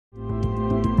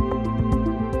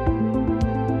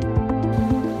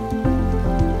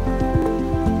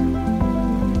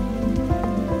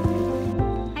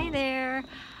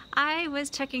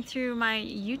checking through my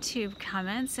YouTube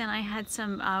comments, and I had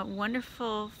some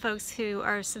wonderful folks who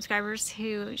are subscribers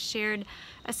who shared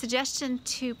a suggestion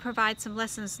to provide some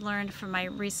lessons learned from my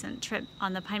recent trip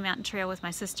on the Pine Mountain Trail with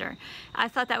my sister. I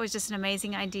thought that was just an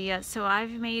amazing idea, so I've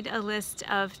made a list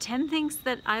of 10 things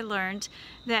that I learned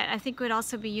that I think would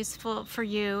also be useful for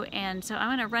you, and so I'm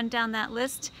going to run down that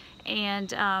list. And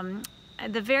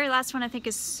the very last one I think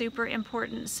is super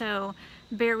important, so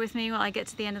bear with me while I get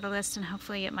to the end of the list, and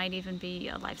hopefully it might even be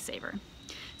a lifesaver.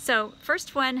 So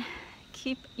first one,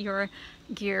 keep your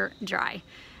gear dry.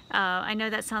 I know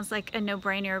that sounds like a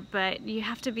no-brainer, but you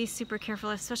have to be super careful,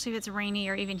 especially if it's rainy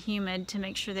or even humid, to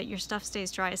make sure that your stuff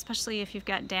stays dry, especially if you've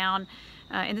got down.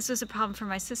 And this was a problem for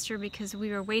my sister because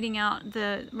we were waiting out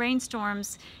the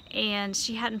rainstorms and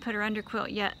she hadn't put her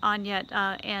underquilt on yet,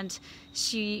 and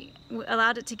she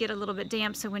allowed it to get a little bit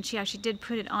damp, so when she actually did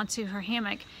put it onto her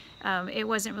hammock, it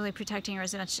wasn't really protecting her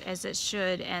as much as it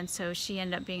should, and so she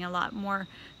ended up being a lot more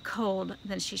cold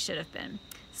than she should have been.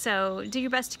 So do your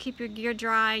best to keep your gear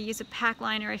dry. Use a pack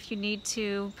liner if you need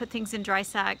to. Put things in dry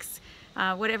sacks,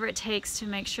 whatever it takes to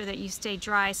make sure that you stay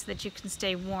dry so that you can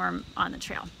stay warm on the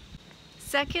trail.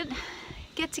 Second,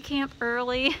 get to camp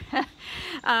early.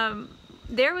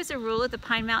 There was a rule at the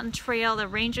Pine Mountain Trail. The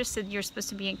ranger said you're supposed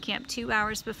to be in camp 2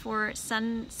 hours before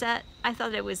sunset. I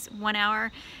thought it was 1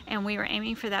 hour, and we were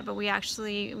aiming for that, but we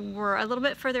actually were a little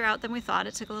bit further out than we thought.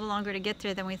 It took a little longer to get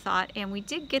there than we thought, and we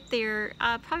did get there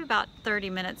probably about 30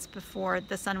 minutes before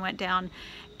the sun went down.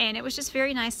 And it was just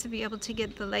very nice to be able to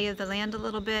get the lay of the land a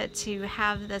little bit, to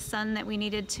have the sun that we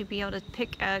needed to be able to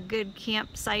pick a good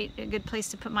campsite, a good place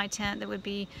to put my tent that would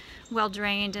be well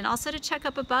drained, and also to check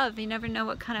up above. You never know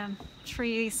what kind of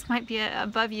trees might be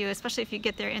above you, especially if you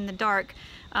get there in the dark.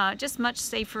 Just much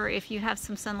safer if you have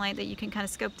some sunlight that you can kind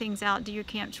of scope things out, do your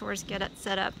camp chores, get it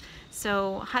set up.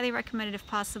 So highly recommended if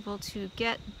possible to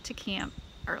get to camp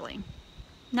early.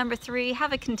 Number 3,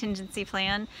 have a contingency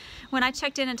plan. When I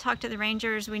checked in and talked to the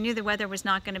rangers, we knew the weather was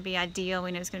not going to be ideal.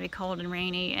 We knew it was going to be cold and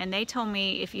rainy, and they told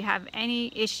me if you have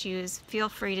any issues, feel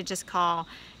free to just call.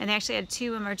 And they actually had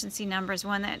 2 emergency numbers,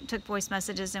 one that took voice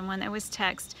messages and one that was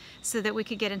text, so that we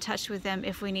could get in touch with them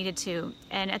if we needed to.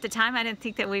 And at the time I didn't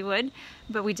think that we would,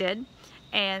 but we did.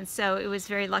 And so it was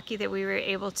very lucky that we were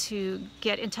able to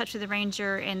get in touch with the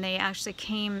ranger, and they actually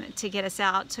came to get us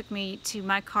out, took me to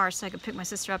my car so I could pick my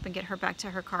sister up and get her back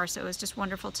to her car. So it was just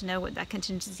wonderful to know what that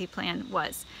contingency plan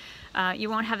was. You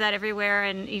won't have that everywhere,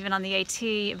 and even on the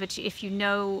AT, but if you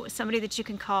know somebody that you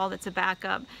can call that's a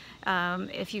backup,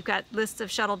 if you've got lists of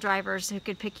shuttle drivers who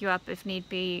could pick you up if need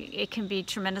be, it can be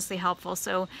tremendously helpful.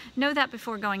 So know that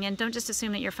before going in. Don't just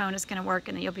assume that your phone is going to work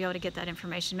and that you'll be able to get that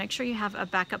information. Make sure you have a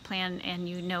backup plan and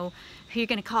you know who you're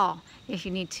going to call if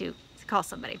you need to call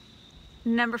somebody.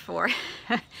 Number 4,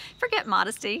 forget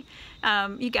modesty.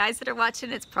 You guys that are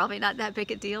watching, it's probably not that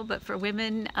big a deal, but for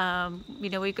women,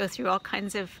 you know, we go through all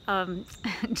kinds of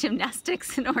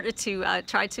gymnastics in order to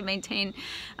try to maintain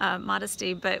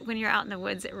modesty, but when you're out in the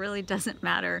woods, it really doesn't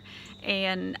matter.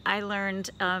 And I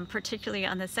learned, particularly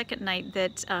on the second night,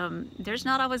 that there's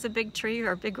not always a big tree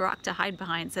or a big rock to hide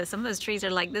behind. So some of those trees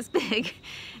are like this big,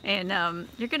 and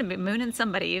you're going to be mooning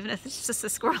somebody, even if it's just a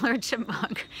squirrel or a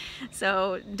chipmunk.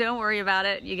 So don't worry about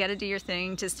it. You got to do your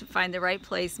thing just to find the right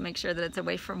place, make sure that it's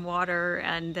away from water,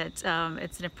 and that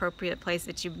it's an appropriate place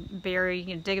that you bury,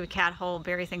 you know, dig a cat hole,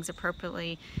 bury things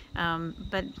appropriately.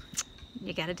 But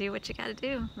you got to do what you got to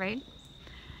do, right?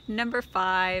 Number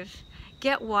 5,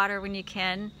 get water when you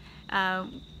can.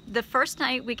 The first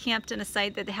night we camped in a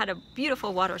site that had a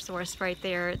beautiful water source right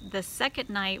there. The second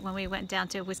night when we went down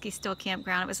to a Whiskey Still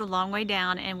campground, it was a long way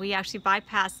down, and we actually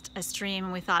bypassed a stream,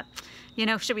 and we thought, you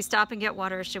know, should we stop and get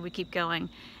water or should we keep going?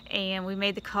 And we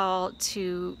made the call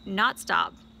to not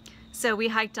stop. So we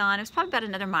hiked on. It was probably about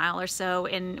another mile or so,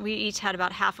 and we each had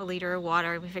about half a liter of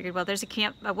water. We figured, well, there's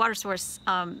a water source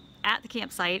at the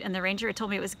campsite, and the ranger had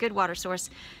told me it was a good water source.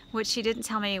 What she didn't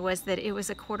tell me was that it was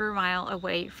a quarter mile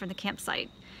away from the campsite.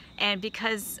 And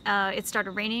because it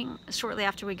started raining shortly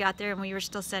after we got there and we were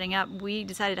still setting up, we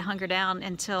decided to hunker down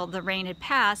until the rain had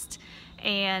passed,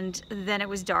 and then it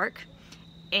was dark.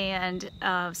 And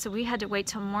so we had to wait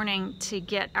till morning to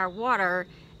get our water.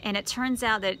 And it turns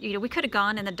out that, you know, we could have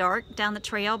gone in the dark down the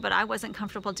trail, but I wasn't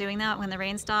comfortable doing that when the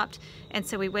rain stopped. And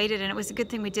so we waited, and it was a good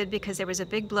thing we did, because there was a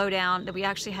big blowdown that we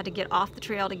actually had to get off the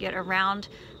trail to get around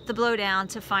the blowdown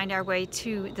to find our way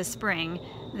to the spring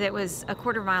that was a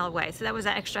quarter mile away. So that was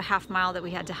an extra half mile that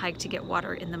we had to hike to get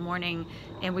water in the morning.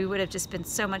 And we would have just been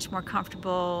so much more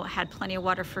comfortable, had plenty of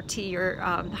water for tea or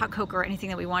hot cocoa or anything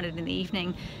that we wanted in the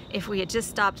evening, if we had just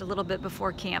stopped a little bit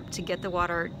before camp to get the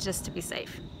water just to be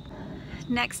safe.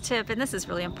 next tip, and this is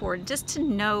really important, just to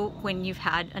know when you've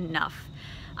had enough.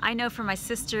 I know for my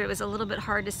sister it was a little bit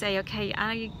hard to say, okay,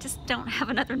 I just don't have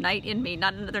another night in me,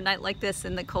 not another night like this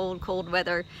in the cold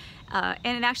weather.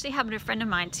 And it actually happened to a friend of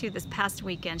mine too this past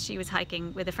weekend. She was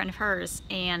hiking with a friend of hers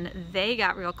and they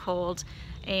got real cold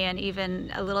and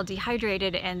even a little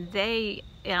dehydrated, and they,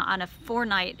 on a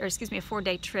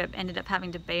 4-day trip, ended up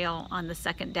having to bail on the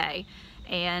second day.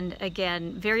 And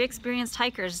again, very experienced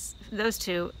hikers, those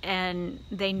two, and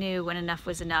they knew when enough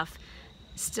was enough.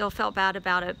 Still felt bad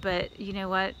about it, but you know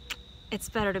what? It's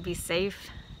better to be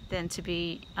safe than to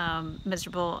be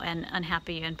miserable and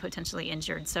unhappy and potentially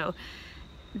injured. So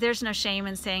there's no shame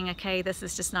in saying, okay, this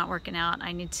is just not working out.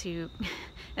 I need to,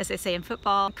 as they say in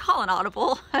football, call an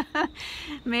audible.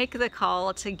 Make the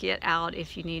call to get out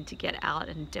if you need to get out,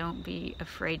 and don't be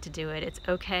afraid to do it. It's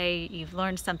okay. You've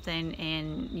learned something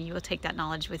and you will take that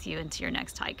knowledge with you into your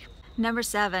next hike. Number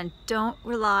 7, don't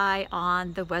rely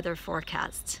on the weather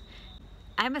forecast.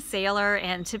 I'm a sailor,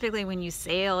 and typically when you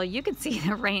sail, you can see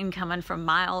the rain coming from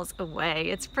miles away.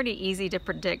 It's pretty easy to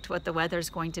predict what the weather's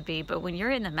going to be, but when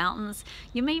you're in the mountains,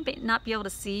 you may not be able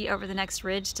to see over the next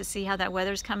ridge to see how that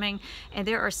weather's coming, and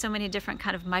there are so many different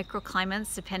kind of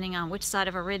microclimates depending on which side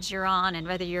of a ridge you're on and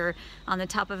whether you're on the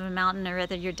top of a mountain or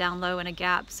whether you're down low in a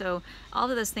gap. So all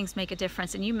of those things make a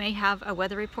difference, and you may have a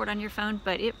weather report on your phone,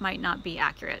 but it might not be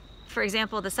accurate. For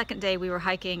example, the second day we were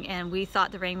hiking and we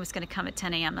thought the rain was going to come at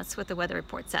 10 a.m. That's what the weather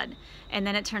report said. And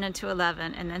then it turned into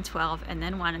 11 and then 12 and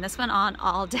then 1. And this went on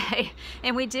all day.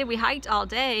 And we hiked all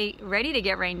day ready to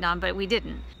get rained on, but we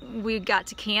didn't. We got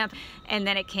to camp and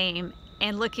then it came.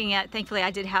 And looking at, thankfully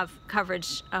I did have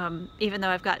coverage, even though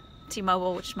I've got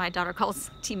T-Mobile, which my daughter calls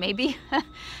T-Maybe.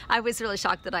 I was really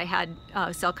shocked that I had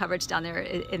cell coverage down there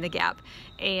in the gap,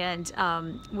 and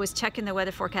was checking the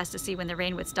weather forecast to see when the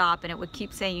rain would stop, and it would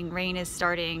keep saying rain is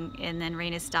starting and then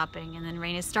rain is stopping and then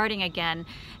rain is starting again,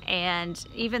 and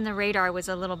even the radar was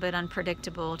a little bit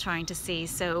unpredictable trying to see.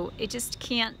 So it just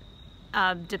can't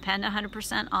depend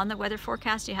 100% on the weather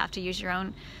forecast. You have to use your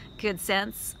own good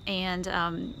sense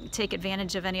and take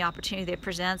advantage of any opportunity that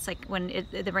presents. Like when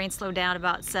the rain slowed down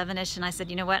about 7-ish, and I said,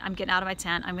 you know what, I'm getting out of my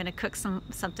tent, I'm going to cook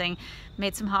something,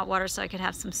 made some hot water so I could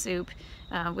have some soup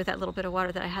with that little bit of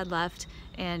water that I had left,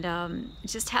 and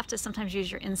just have to sometimes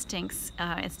use your instincts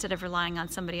instead of relying on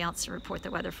somebody else to report the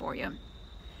weather for you.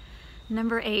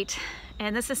 Number 8,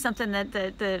 and this is something that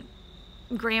the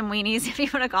Graham weenies, if you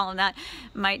want to call them that,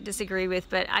 might disagree with,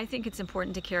 but I think it's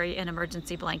important to carry an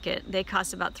emergency blanket. They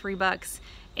cost about $3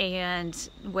 and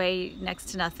weigh next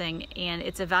to nothing, and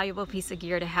it's a valuable piece of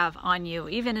gear to have on you,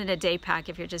 even in a day pack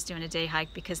if you're just doing a day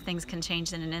hike, because things can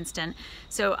change in an instant.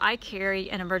 So I carry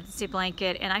an emergency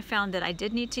blanket, and I found that I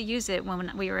did need to use it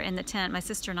when we were in the tent, my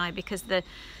sister and I, because the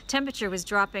temperature was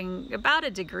dropping about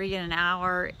 1 degree in an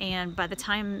hour, and by the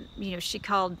time, you know, she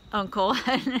called Uncle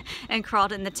and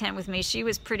crawled in the tent with me, she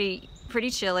was pretty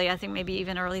chilly. I think maybe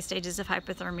even early stages of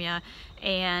hypothermia,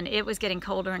 and it was getting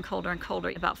colder and colder and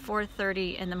colder. About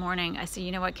 4:30 in the morning, I said,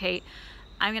 you know what, Kate,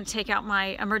 I'm going to take out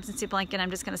my emergency blanket.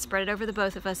 I'm just going to spread it over the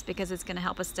both of us because it's going to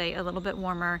help us stay a little bit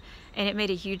warmer. And it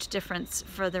made a huge difference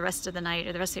for the rest of the night,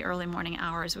 or the rest of the early morning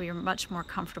hours. We were much more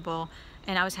comfortable,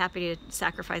 and I was happy to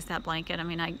sacrifice that blanket. I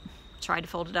mean, I tried to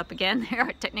fold it up again. They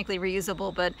are technically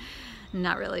reusable, but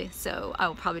not really. So I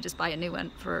will probably just buy a new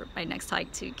one for my next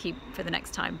hike to keep for the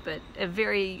next time. But a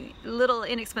very little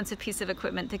inexpensive piece of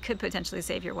equipment that could potentially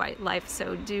save your life.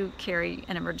 So do carry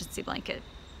an emergency blanket.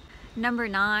 Number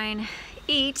 9,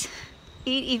 eat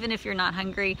even if you're not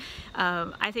hungry.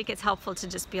 I think it's helpful to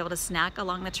just be able to snack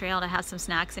along the trail, to have some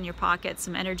snacks in your pocket,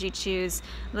 some energy chews,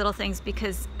 little things,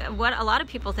 because what a lot of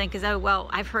people think is, oh, well,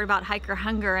 I've heard about hiker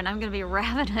hunger and I'm going to be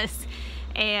ravenous.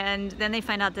 And then they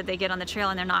find out that they get on the trail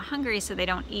and they're not hungry, so they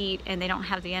don't eat and they don't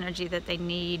have the energy that they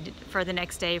need for the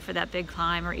next day, for that big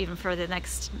climb, or even for the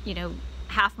next, you know,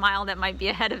 half mile that might be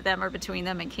ahead of them or between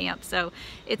them and camp. So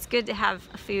it's good to have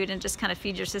food and just kind of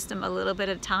feed your system a little bit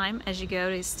of time as you go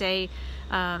to stay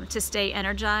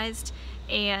energized.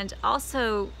 And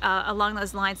also along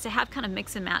those lines, to have kind of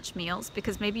mix and match meals,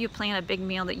 because maybe you plan a big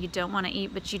meal that you don't want to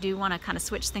eat, but you do want to kind of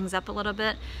switch things up a little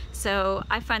bit. So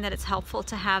I find that it's helpful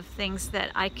to have things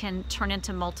that I can turn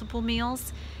into multiple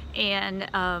meals, and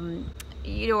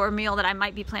you know, or a meal that I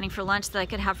might be planning for lunch that I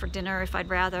could have for dinner if I'd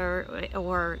rather,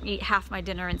 or eat half my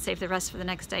dinner and save the rest for the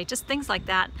next day. Just things like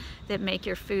that that make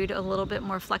your food a little bit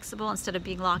more flexible instead of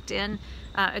being locked in.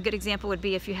 A good example would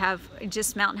be if you have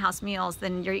just Mountain House meals,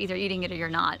 then you're either eating it or you're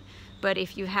not. But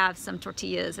if you have some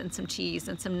tortillas and some cheese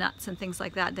and some nuts and things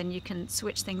like that, then you can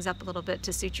switch things up a little bit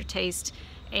to suit your taste.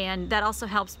 And that also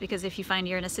helps because if you find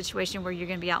you're in a situation where you're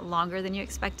going to be out longer than you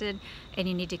expected and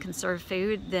you need to conserve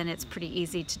food, then it's pretty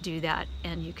easy to do that,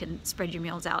 and you can spread your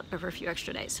meals out over a few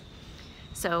extra days.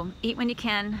 So eat when you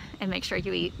can and make sure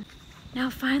you eat. Now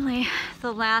finally,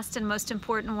 the last and most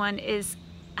important one is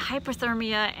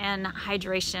hyperthermia and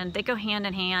hydration. They go hand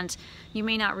in hand. You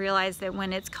may not realize that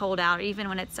when it's cold out, even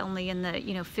when it's only in the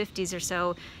 50s or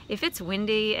so, if it's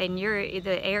windy and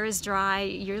the air is dry,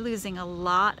 you're losing a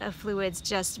lot of fluids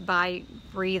just by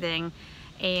breathing.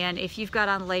 And if you've got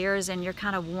on layers and you're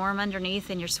kind of warm underneath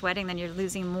and you're sweating, then you're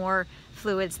losing more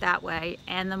fluids that way.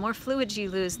 And the more fluids you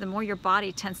lose, the more your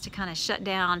body tends to kind of shut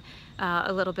down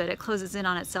a little bit. It closes in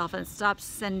on itself and stops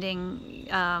sending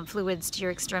fluids to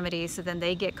your extremities, so then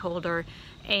they get colder.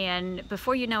 And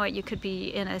before you know it, you could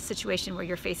be in a situation where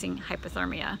you're facing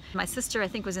hypothermia. My sister, I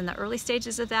think, was in the early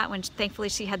stages of that when thankfully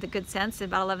she had the good sense at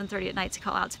about 11:30 at night to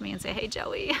call out to me and say, "Hey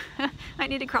Joey, I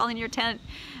need to crawl in your tent,"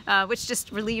 which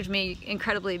just relieved me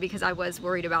incredibly because I was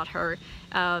worried about her.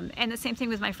 And the same thing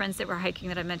with my friends that were hiking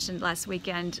that I mentioned last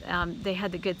weekend. They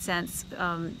had the good sense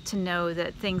to know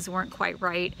that things weren't quite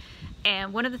right.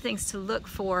 And one of the things to look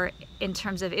for in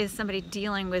terms of is somebody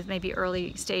dealing with maybe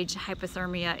early stage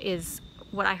hypothermia is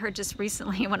what I heard just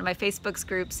recently in one of my Facebook's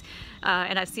groups,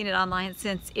 and I've seen it online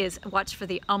since, is watch for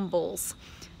the umbles,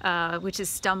 which is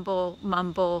stumble,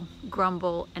 mumble,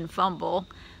 grumble, and fumble.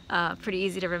 Pretty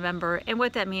easy to remember. And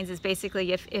what that means is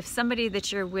basically if somebody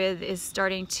that you're with is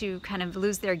starting to kind of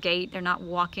lose their gait, they're not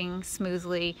walking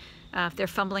smoothly, if they're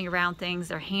fumbling around things,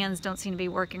 their hands don't seem to be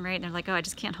working right, and they're like, "Oh, I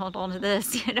just can't hold on to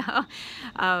this,"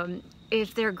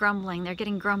 if they're grumbling, they're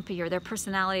getting grumpy, or their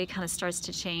personality kind of starts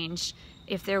to change,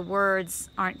 if their words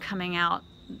aren't coming out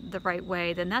the right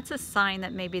way, then that's a sign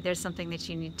that maybe there's something that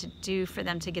you need to do for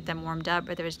them to get them warmed up,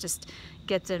 or there's just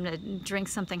get them to drink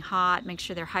something hot, make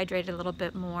sure they're hydrated a little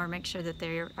bit more, make sure that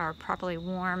they are properly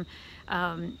warm.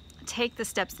 Take the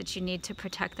steps that you need to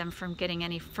protect them from getting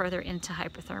any further into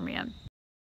hypothermia.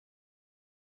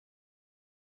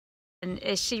 And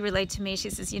as she relayed to me, she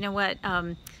says, "You know what?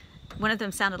 One of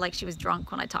them sounded like she was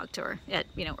drunk when I talked to her at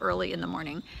early in the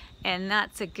morning," and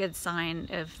that's a good sign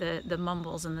of the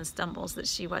mumbles and the stumbles that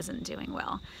she wasn't doing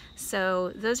well.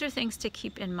 So those are things to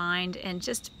keep in mind, and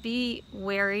just be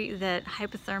wary that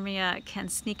hypothermia can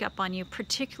sneak up on you,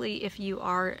 particularly if you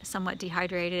are somewhat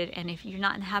dehydrated, and if you're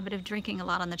not in the habit of drinking a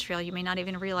lot on the trail, you may not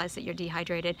even realize that you're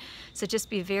dehydrated. So just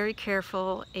be very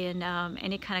careful in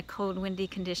any kind of cold, windy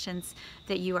conditions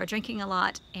that you are drinking a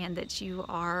lot, and that you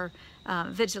are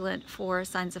vigilant for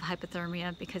signs of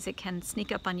hypothermia, because it can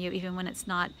sneak up on you even when it's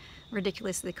not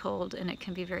ridiculously cold, and it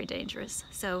can be very dangerous.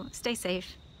 So stay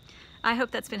safe. I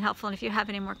hope that's been helpful, and if you have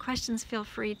any more questions, feel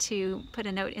free to put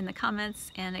a note in the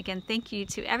comments. And again, thank you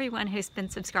to everyone who's been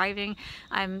subscribing.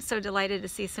 I'm so delighted to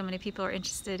see so many people are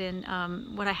interested in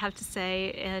what I have to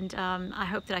say, and I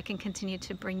hope that I can continue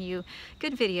to bring you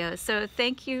good videos. So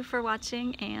thank you for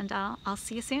watching, and I'll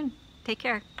see you soon. Take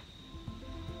care.